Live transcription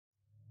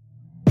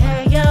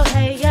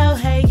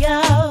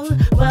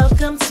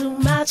to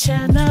my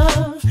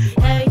channel.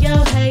 Hey yo,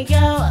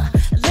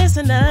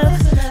 listen up,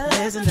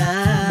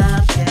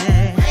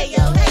 yeah. Hey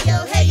yo,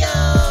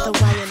 the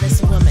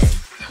wireless woman.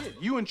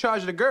 You in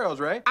charge of the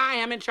girls, right? I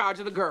am in charge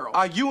of the girls.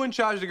 Are you in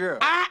charge of the girls?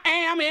 I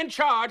am in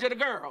charge of the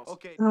girls.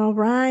 Okay. All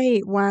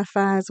right,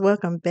 Wi-Fi's,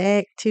 welcome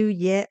back to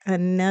yet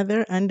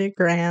another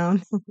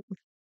underground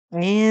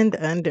and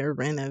under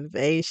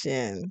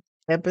renovation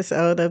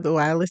episode of The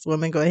Wireless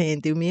Woman. Go ahead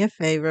and do me a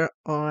favor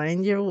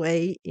on your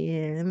way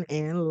in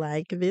and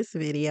like this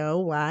video.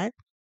 Why?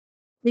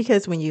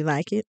 Because when you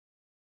like it,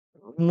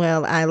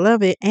 well, I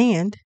love it.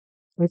 And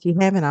if you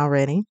haven't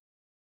already,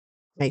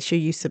 make sure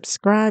you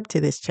subscribe to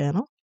this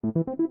channel.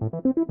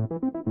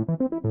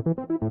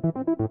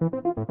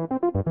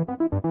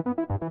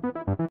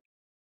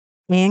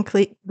 And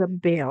click the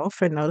bell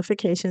for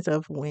notifications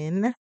of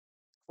when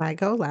I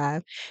go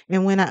live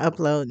and when I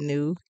upload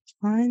new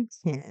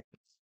content.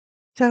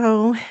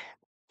 So,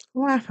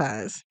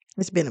 Wi-Fi's,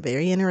 it's been a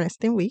very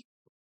interesting week.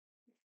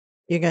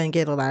 You're going to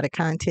get a lot of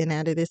content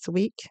out of this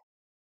week.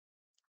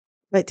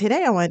 But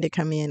today I wanted to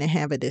come in and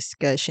have a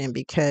discussion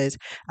because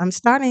I'm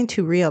starting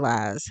to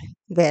realize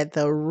that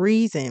the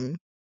reason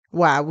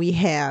why we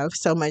have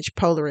so much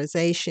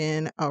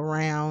polarization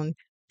around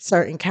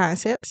certain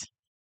concepts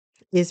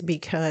is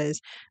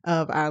because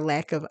of our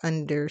lack of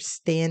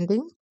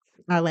understanding,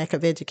 our lack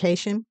of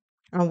education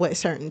on what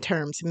certain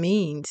terms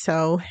mean.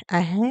 So I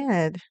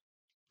had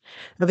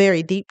a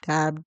very deep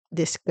dive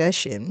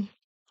discussion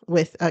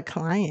with a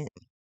client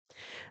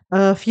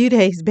a few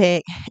days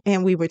back,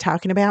 and we were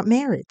talking about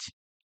marriage.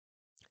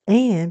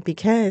 And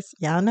because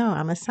y'all know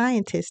I'm a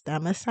scientist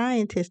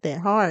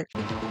at heart.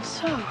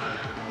 So,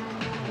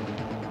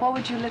 what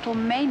would you little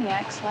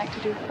maniacs like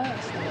to do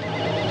first?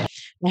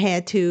 I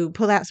had to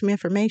pull out some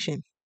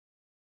information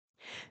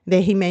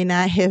that he may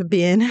not have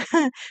been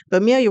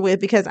familiar with,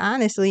 because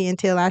honestly,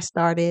 until I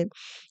started,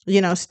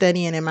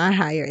 studying in my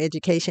higher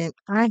education,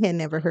 I had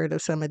never heard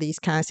of some of these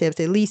concepts,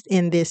 at least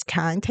in this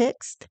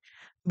context,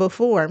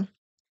 before.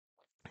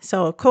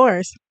 So, of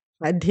course,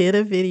 I did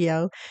a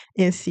video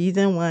in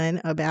season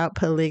 1 about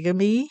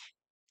polygamy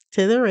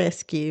to the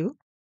rescue.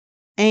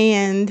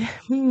 And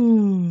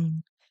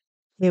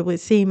it would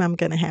seem I'm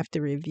going to have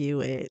to review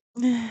it.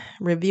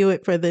 Review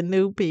it for the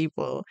new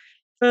people,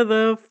 for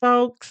the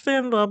folks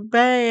in the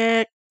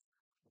back.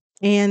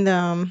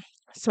 And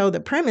so the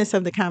premise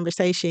of the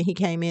conversation, he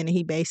came in and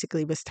he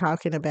basically was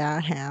talking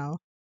about how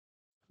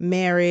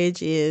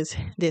marriage is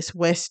this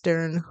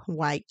Western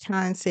white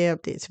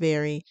concept. It's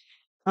very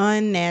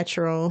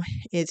unnatural.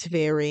 It's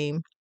very,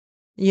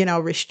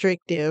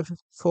 restrictive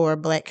for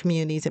Black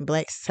communities and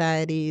Black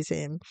societies,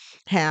 and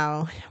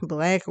how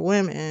Black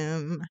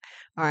women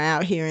are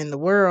out here in the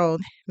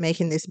world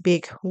making this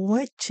big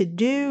what to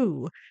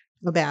do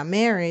about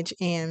marriage.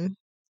 And,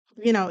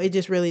 it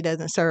just really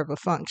doesn't serve a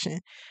function.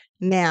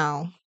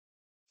 Now,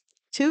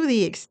 to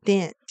the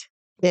extent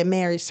that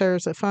marriage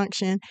serves a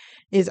function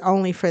is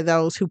only for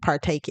those who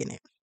partake in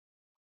it.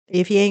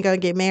 If you ain't going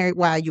to get married,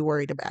 why are you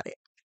worried about it?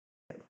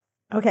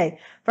 Okay,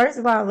 first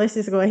of all, let's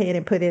just go ahead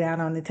and put it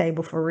out on the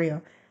table for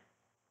real.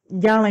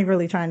 Y'all ain't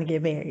really trying to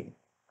get married.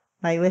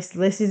 Like, let's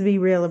just be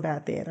real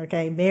about that,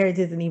 okay? Marriage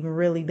isn't even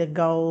really the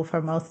goal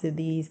for most of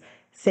these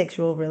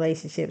sexual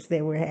relationships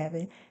that we're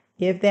having.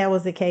 If that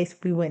was the case,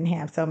 we wouldn't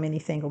have so many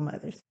single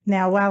mothers.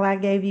 Now, while I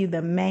gave you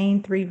the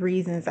main 3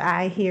 reasons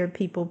I hear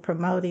people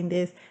promoting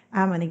this,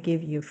 I'm going to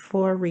give you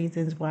 4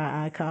 reasons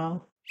why I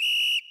call.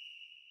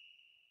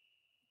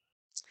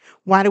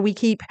 Why do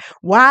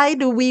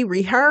we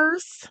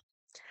rehearse?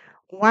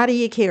 Why do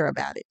you care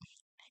about it?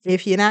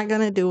 If you're not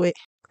going to do it,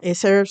 it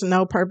serves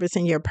no purpose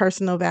in your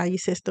personal value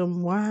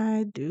system.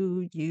 Why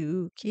do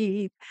you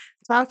keep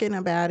talking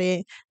about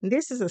it?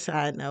 This is a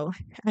side note.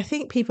 I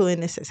think people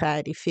in this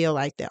society feel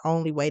like the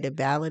only way to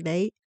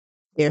validate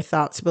their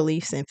thoughts,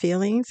 beliefs, and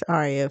feelings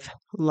are if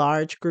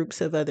large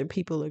groups of other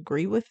people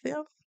agree with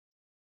them.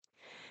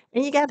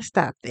 And you got to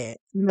stop that.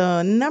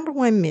 The number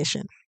 1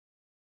 mission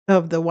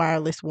of the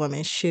wireless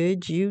woman,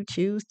 should you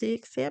choose to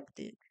accept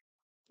it,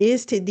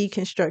 is to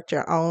deconstruct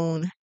your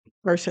own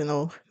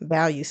personal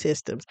value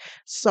systems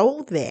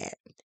so that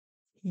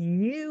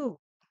you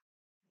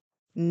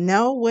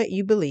know what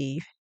you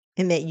believe,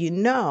 and that you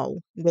know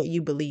that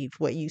you believe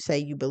what you say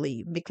you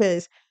believe,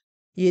 because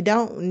you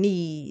don't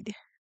need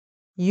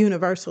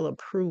universal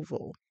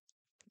approval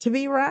to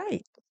be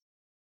right.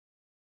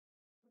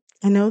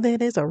 I know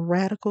that is a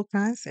radical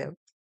concept.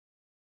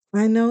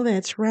 I know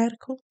that's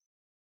radical.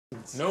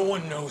 No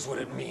one knows what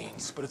it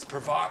means, but it's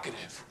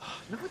provocative.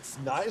 No, it's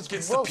not. It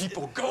Gets the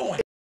people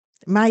going.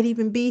 Might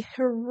even be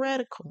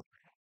heretical.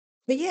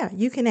 But yeah,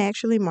 you can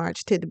actually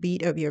march to the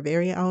beat of your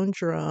very own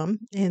drum.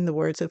 In the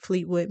words of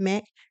Fleetwood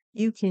Mac,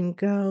 you can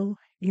go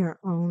your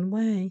own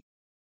way.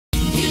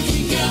 You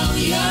can go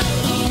your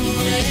own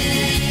way.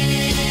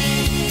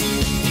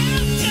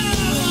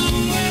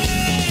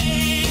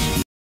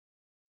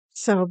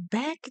 So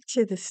back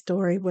to the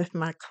story with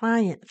my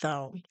client,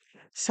 though.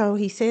 So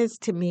he says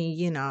to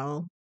me,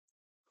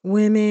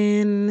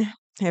 women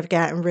have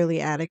gotten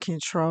really out of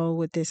control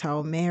with this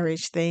whole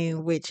marriage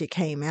thing, which it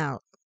came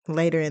out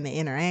later in the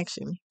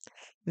interaction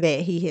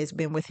that he has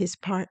been with his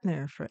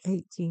partner for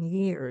 18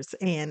 years.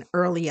 And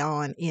early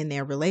on in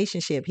their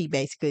relationship, he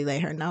basically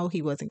let her know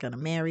he wasn't going to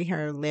marry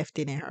her, left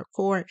it in her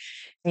court.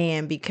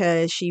 And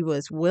because she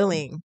was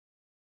willing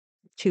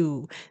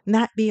to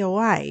not be a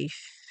wife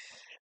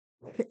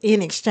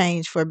in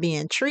exchange for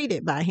being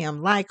treated by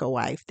him like a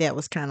wife, that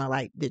was kind of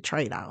like the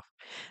trade off.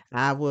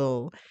 I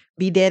will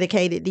be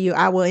dedicated to you.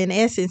 I will, in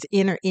essence,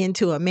 enter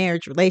into a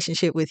marriage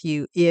relationship with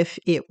you if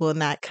it will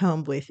not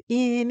come with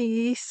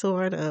any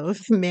sort of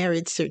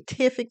marriage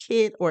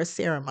certificate or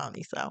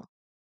ceremony. So,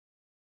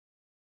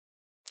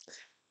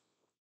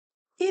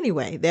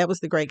 anyway, that was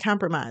the great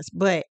compromise.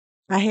 But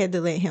I had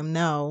to let him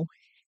know.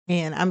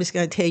 And I'm just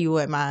going to tell you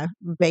what my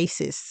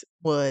basis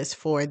was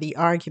for the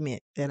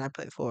argument that I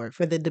put forward,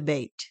 for the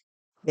debate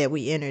that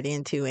we entered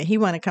into. And he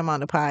want to come on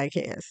the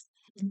podcast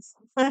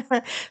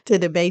to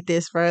debate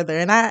this further.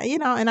 And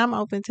and I'm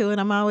open to it.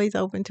 I'm always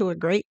open to a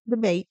great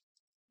debate.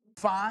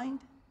 Find,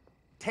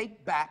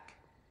 take back,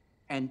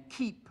 and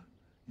keep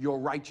your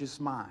righteous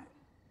mind,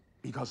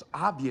 because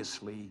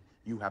obviously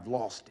you have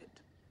lost it.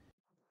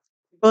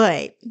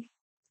 But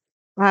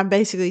I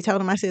basically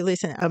told him, I said,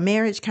 listen, a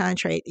marriage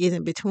contract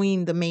isn't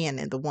between the man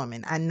and the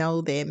woman. I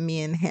know that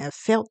men have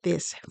felt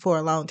this for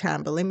a long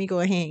time, but let me go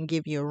ahead and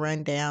give you a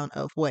rundown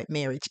of what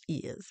marriage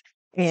is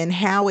and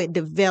how it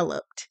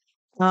developed.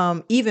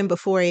 Even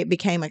before it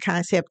became a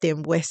concept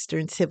in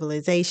Western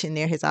civilization,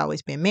 there has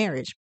always been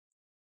marriage.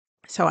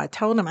 So I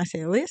told him, I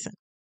said, listen,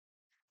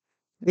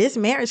 this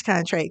marriage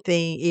contract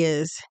thing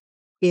is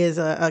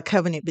a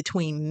covenant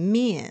between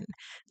men,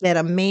 that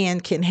a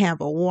man can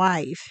have a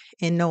wife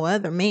and no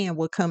other man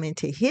will come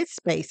into his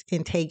space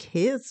and take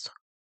his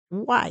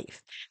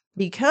wife.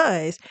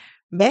 Because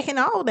back in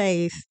the old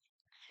days,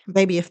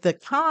 baby, if the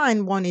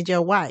Khan wanted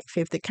your wife,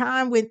 if the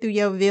Khan went through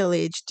your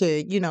village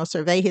to,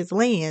 survey his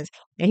lands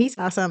and he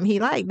saw something he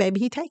liked, baby,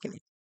 he taking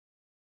it.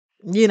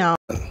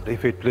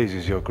 If it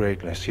pleases your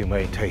greatness, you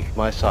may take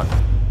my son.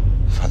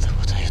 Father,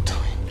 what are you doing?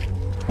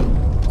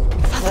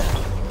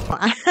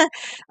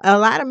 A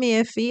lot of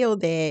men feel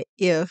that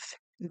if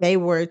they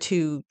were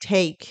to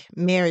take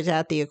marriage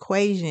out the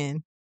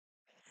equation,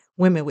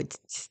 women would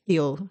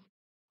still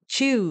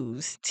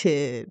choose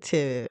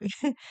to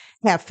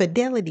have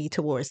fidelity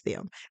towards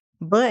them.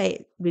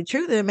 But the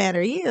truth of the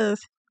matter is,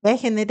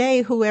 back in the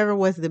day, whoever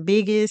was the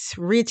biggest,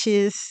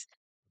 richest,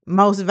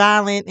 most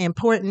violent,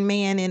 important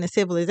man in a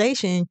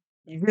civilization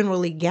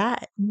generally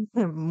got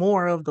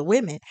more of the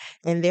women.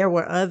 And there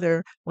were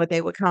other, what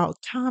they would call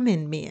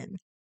common men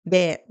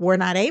that were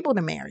not able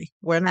to marry,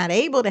 were not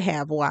able to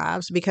have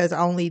wives because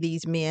only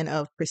these men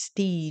of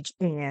prestige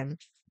and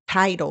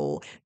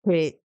title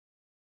could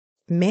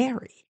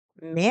marry.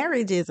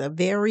 Marriage is a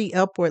very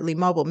upwardly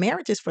mobile.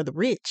 Marriage is for the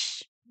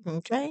rich.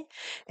 Okay.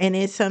 And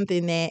it's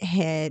something that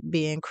had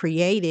been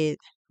created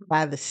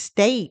by the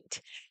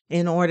state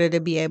in order to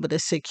be able to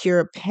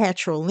secure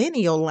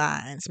patrilineal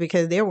lines,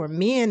 because there were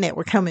men that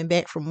were coming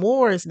back from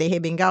wars that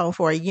had been gone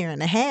for a year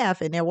and a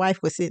half and their wife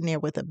was sitting there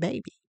with a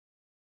baby.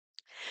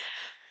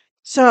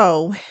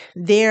 So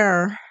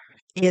there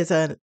is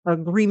an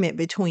agreement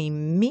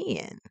between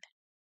men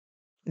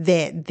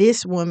that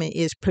this woman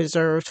is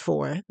preserved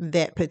for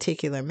that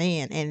particular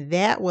man. And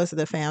that was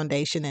the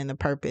foundation and the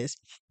purpose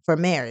for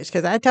marriage.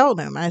 Because I told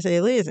him, I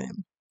said,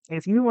 listen,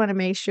 if you want to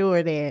make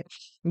sure that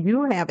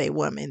you have a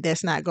woman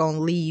that's not going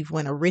to leave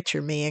when a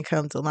richer man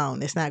comes along,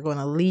 that's not going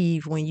to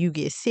leave when you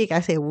get sick. I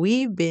said,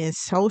 we've been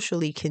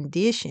socially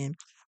conditioned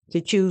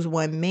to choose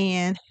one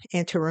man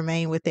and to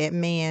remain with that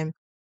man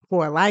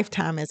for a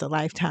lifetime as a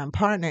lifetime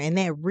partner. And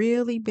that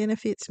really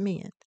benefits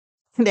men.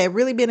 That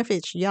really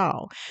benefits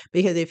y'all,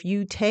 because if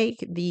you take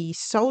the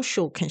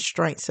social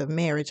constraints of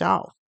marriage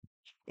off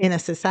in a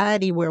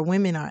society where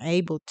women are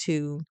able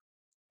to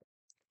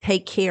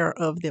take care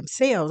of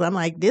themselves, I'm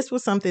like, this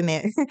was something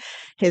that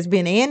has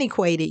been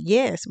antiquated,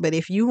 yes, but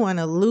if you want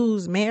to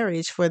lose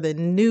marriage for the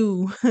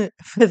new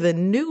for the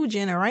new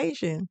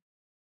generation,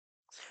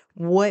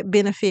 what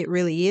benefit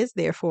really is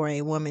there for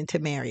a woman to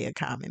marry a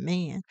common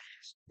man?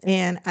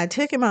 And I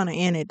took him on an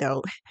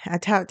anecdote. I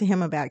talked to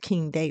him about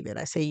King David.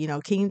 I said,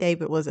 King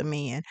David was a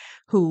man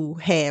who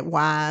had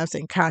wives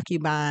and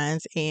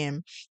concubines.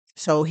 And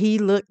so he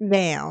looked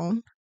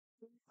down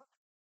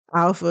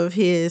off of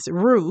his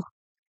roof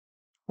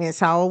and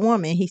saw a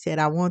woman. He said,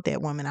 I want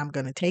that woman. I'm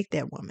going to take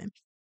that woman.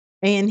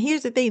 And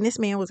here's the thing, this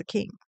man was a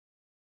king.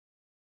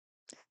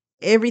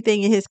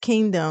 Everything in his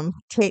kingdom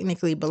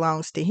technically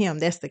belongs to him.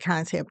 That's the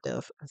concept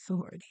of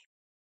authority.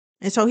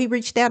 And so he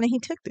reached out and he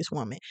took this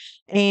woman.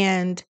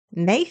 And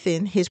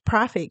Nathan, his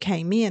prophet,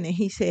 came in and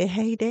he said,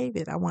 hey,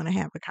 David, I want to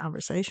have a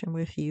conversation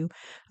with you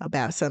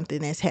about something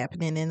that's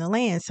happening in the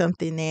land,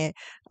 something that,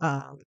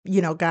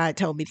 God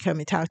told me to come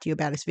and talk to you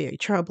about. It's very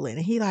troubling.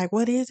 And he like,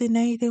 what is it,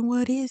 Nathan?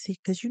 What is it?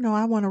 Because,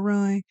 I want to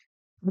run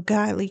a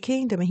godly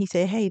kingdom. And he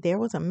said, hey, there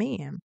was a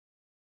man,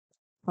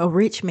 a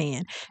rich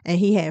man, and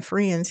he had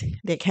friends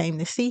that came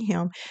to see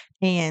him.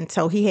 And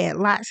so he had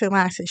lots and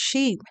lots of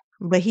sheep.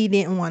 but he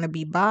didn't want to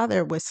be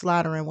bothered with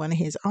slaughtering one of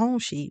his own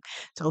sheep.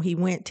 So he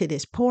went to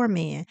this poor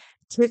man,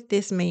 took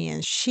this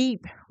man's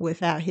sheep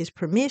without his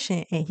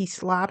permission, and he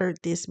slaughtered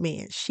this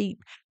man's sheep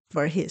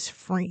for his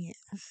friends.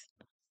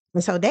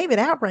 And so David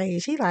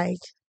outraged, he like,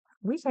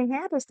 we can't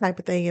have this type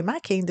of thing in my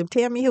kingdom.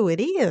 Tell me who it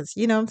is.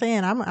 You know what I'm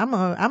saying?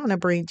 I'm gonna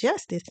bring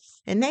justice.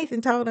 And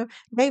Nathan told him,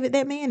 David,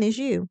 that man is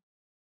you.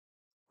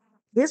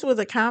 This was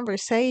a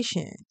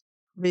conversation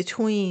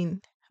between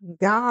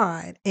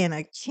God and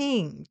a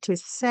king to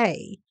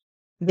say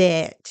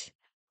that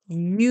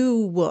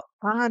you will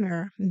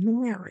honor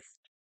marriage.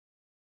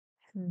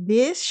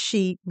 This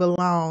sheep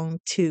belonged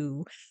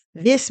to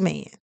this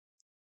man.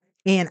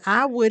 And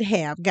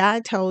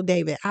God told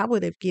David, I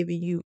would have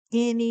given you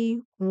any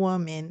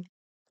woman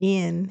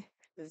in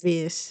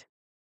this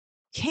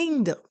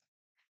kingdom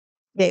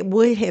that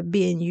would have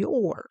been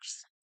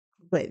yours.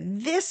 But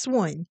this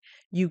one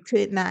you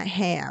could not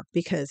have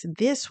because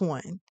this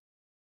one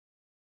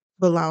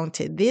belonged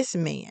to this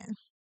man.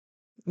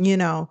 You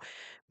know,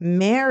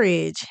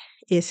 marriage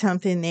is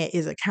something that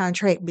is a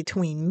contract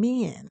between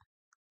men.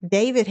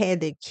 David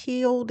had to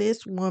kill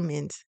this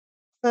woman's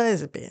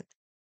husband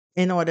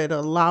in order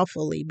to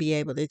lawfully be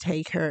able to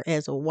take her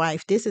as a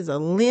wife. This is a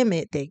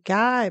limit that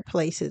God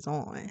places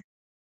on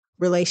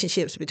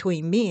relationships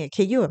between men.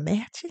 Can you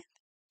imagine?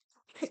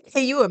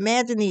 Can you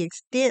imagine the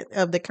extent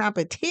of the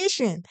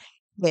competition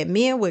that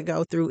men would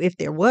go through if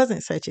there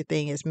wasn't such a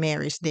thing as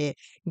marriage that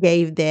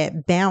gave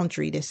that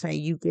boundary to say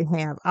you can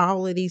have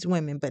all of these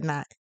women, but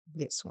not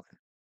this one?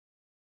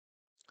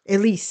 At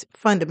least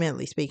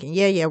fundamentally speaking.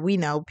 Yeah, we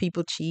know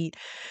people cheat.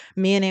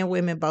 Men and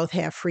women both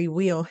have free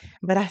will.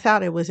 But I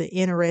thought it was an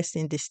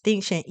interesting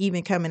distinction,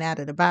 even coming out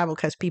of the Bible,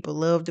 because people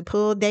love to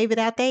pull David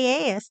out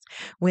their ass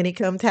when it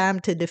come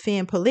time to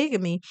defend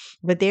polygamy.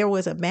 But there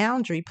was a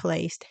boundary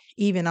placed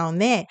even on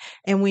that.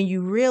 And when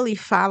you really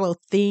follow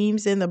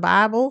themes in the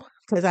Bible,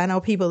 because I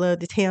know people love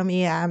to tell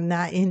me I'm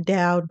not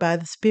endowed by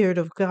the Spirit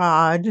of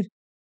God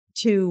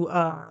to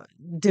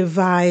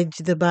divide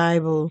the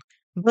Bible.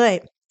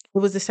 But it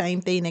was the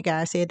same thing that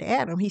God said to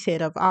Adam. He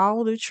said, of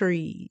all the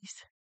trees,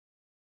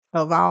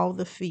 of all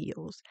the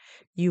fields,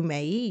 you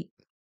may eat,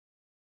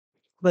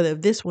 but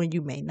of this one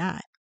you may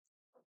not.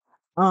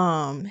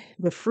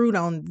 The fruit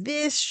on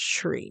this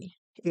tree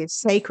is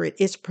sacred,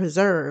 it's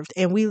preserved.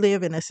 And we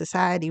live in a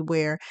society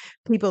where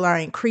people are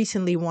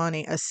increasingly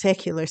wanting a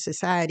secular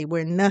society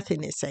where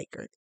nothing is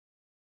sacred,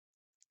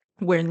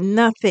 where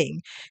nothing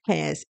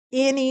has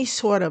any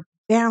sort of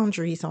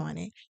boundaries on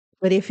it.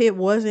 But if it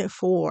wasn't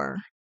for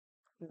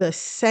the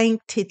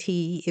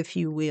sanctity, if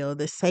you will,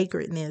 the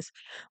sacredness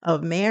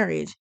of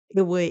marriage,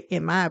 it would,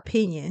 in my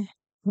opinion,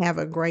 have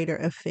a greater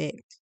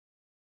effect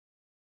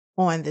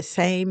on the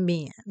same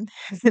men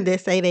that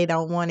say they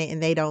don't want it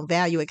and they don't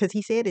value it. Because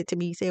he said it to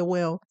me. He said,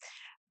 well,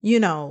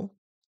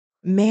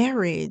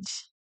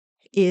 marriage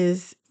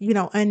is,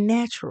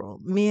 unnatural.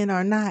 Men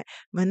are not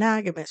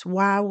monogamous.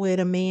 Why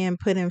would a man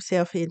put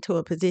himself into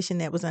a position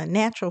that was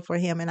unnatural for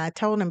him? And I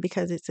told him,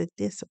 because it's a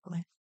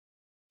discipline.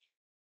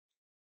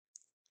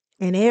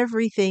 And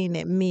everything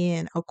that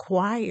men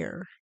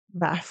acquire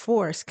by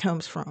force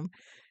comes from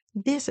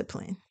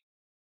discipline.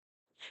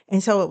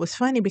 And so it was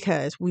funny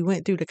because we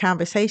went through the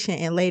conversation,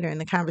 and later in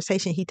the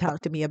conversation, he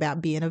talked to me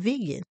about being a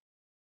vegan.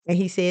 And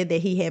he said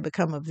that he had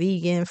become a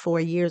vegan 4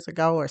 years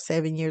ago or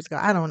 7 years ago.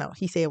 I don't know.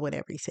 He said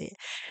whatever he said.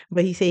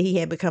 But he said he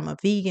had become a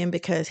vegan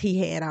because he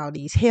had all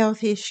these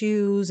health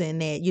issues,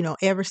 and that,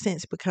 ever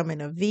since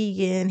becoming a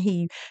vegan,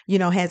 he,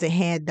 hasn't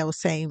had those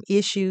same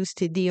issues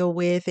to deal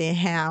with. And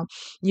how,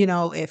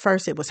 at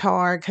first it was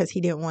hard because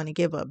he didn't want to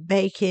give up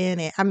bacon.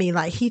 And I mean,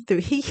 like he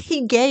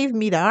gave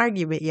me the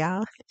argument,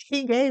 y'all.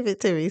 He gave it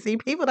to me. See,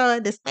 people don't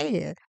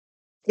understand.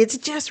 It's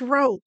just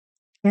rote.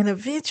 And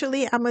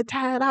eventually I'm going to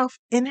tie it off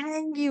and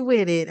hang you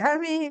with it. I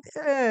mean,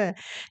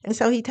 and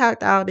so he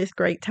talked all this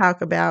great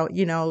talk about,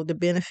 the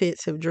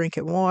benefits of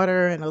drinking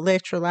water and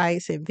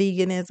electrolytes and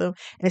veganism.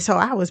 And so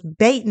I was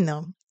baiting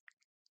them.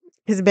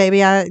 Because,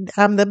 baby,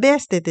 I'm the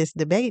best at this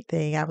debate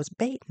thing. I was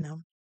baiting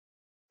them.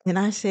 And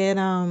I said,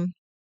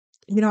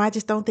 I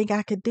just don't think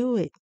I could do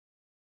it.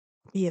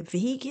 Be a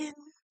vegan?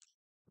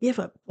 Give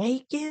up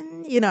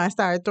bacon? I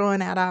started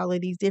throwing out all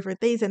of these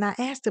different things. And I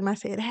asked him, I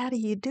said, how do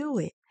you do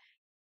it?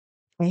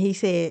 And he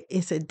said,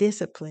 it's a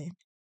discipline.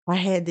 I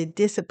had to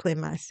discipline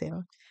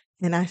myself.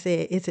 And I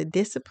said, it's a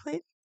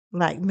discipline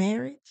like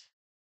marriage?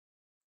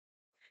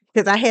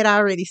 Because I had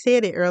already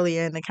said it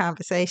earlier in the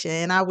conversation,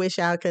 and I wish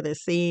y'all could have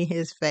seen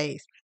his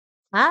face.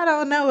 I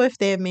don't know if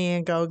that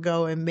man gonna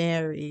go and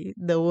marry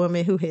the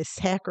woman who has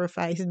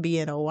sacrificed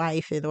being a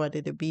wife in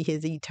order to be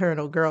his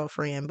eternal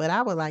girlfriend, but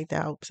I would like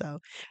to hope so.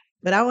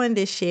 But I wanted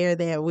to share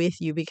that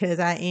with you because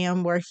I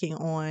am working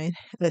on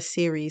a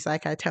series,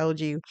 like I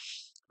told you,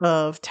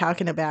 of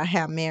talking about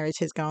how marriage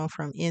has gone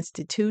from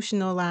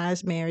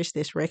institutionalized marriage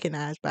that's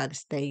recognized by the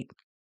state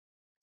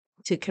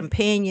to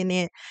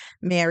companionate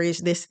marriage,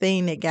 this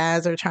thing that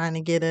guys are trying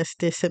to get us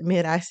to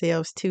submit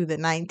ourselves to, the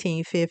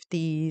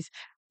 1950s,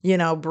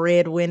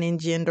 breadwinning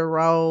gender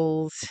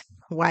roles,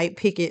 white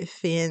picket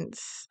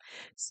fence,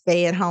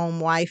 stay-at-home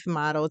wife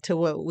model to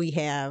what we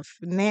have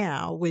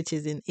now, which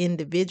is an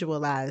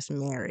individualized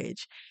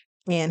marriage,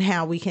 and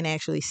how we can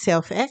actually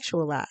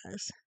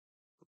self-actualize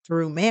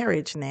through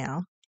marriage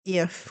now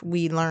if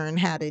we learn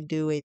how to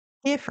do it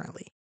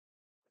differently.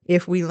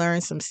 If we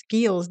learn some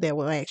skills that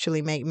will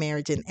actually make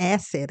marriage an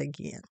asset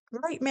again,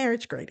 make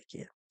marriage great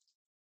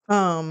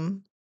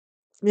again.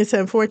 It's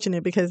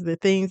unfortunate because the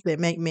things that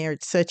make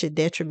marriage such a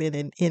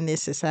detriment in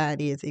this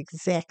society is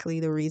exactly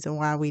the reason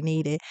why we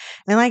need it.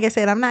 And like I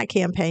said, I'm not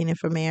campaigning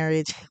for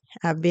marriage.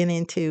 I've been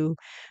into,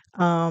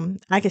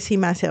 I can see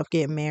myself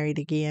getting married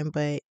again,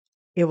 but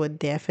it would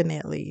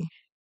definitely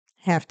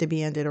have to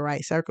be under the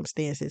right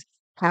circumstances.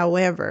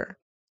 However,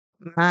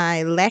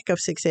 my lack of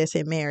success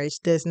in marriage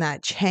does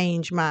not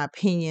change my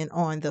opinion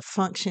on the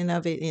function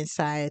of it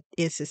inside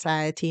in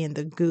society and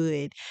the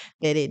good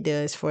that it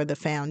does for the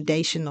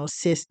foundational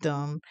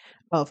system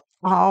of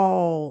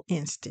all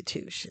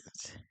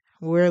institutions.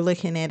 We're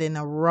looking at an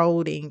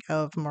eroding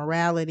of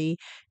morality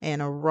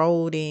and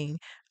eroding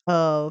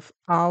of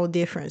all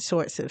different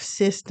sorts of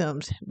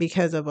systems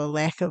because of a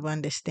lack of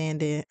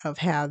understanding of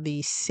how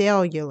these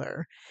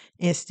cellular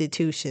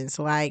institutions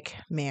like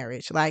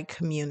marriage, like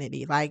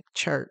community, like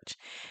church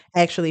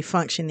actually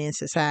function in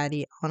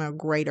society on a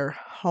greater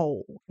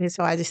whole. And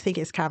so I just think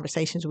it's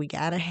conversations we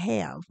got to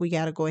have. We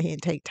got to go ahead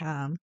and take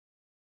time,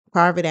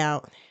 carve it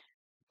out,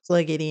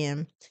 plug it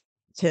in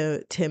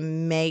to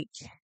make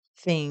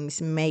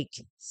things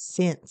make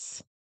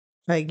sense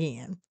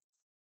again,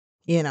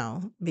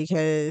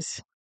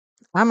 because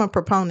I'm a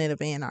proponent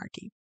of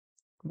anarchy,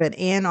 but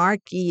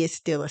anarchy is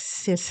still a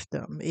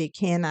system. It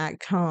cannot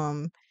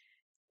come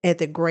at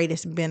the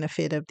greatest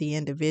benefit of the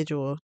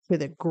individual to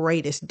the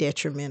greatest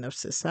detriment of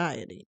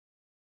society.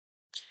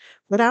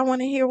 But I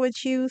want to hear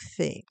what you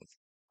think.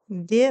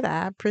 Did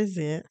I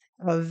present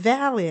a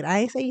valid, I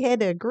ain't say you had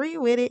to agree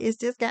with it, it's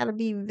just got to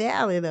be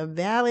valid, a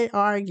valid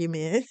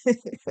argument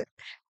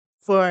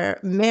for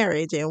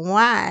marriage and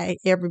why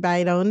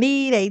everybody don't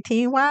need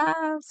 18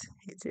 wives?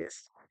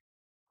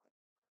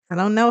 I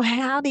don't know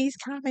how these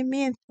common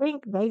men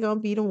think they gonna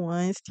be the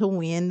ones to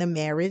win the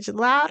marriage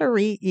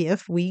lottery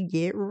if we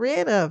get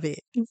rid of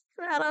it.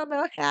 I don't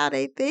know how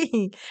they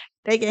think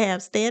they can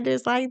have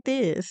standards like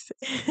this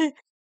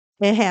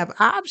and have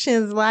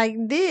options like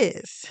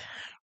this.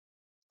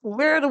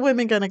 Where are the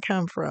women gonna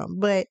come from?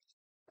 But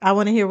I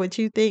want to hear what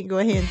you think. Go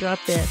ahead and drop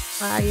that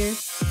fire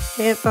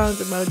headphones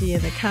emoji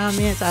in the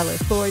comments. I look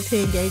forward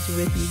to engaging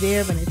with you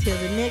there. But until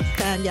the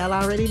next time, y'all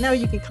already know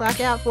you can clock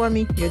out for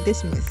me. You're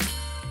dismissed.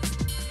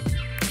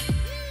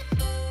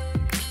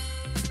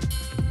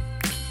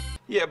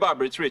 Yeah,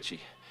 Barbara, it's Richie.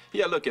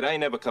 Yeah, look, I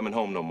ain't never coming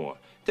home no more.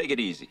 Take it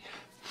easy.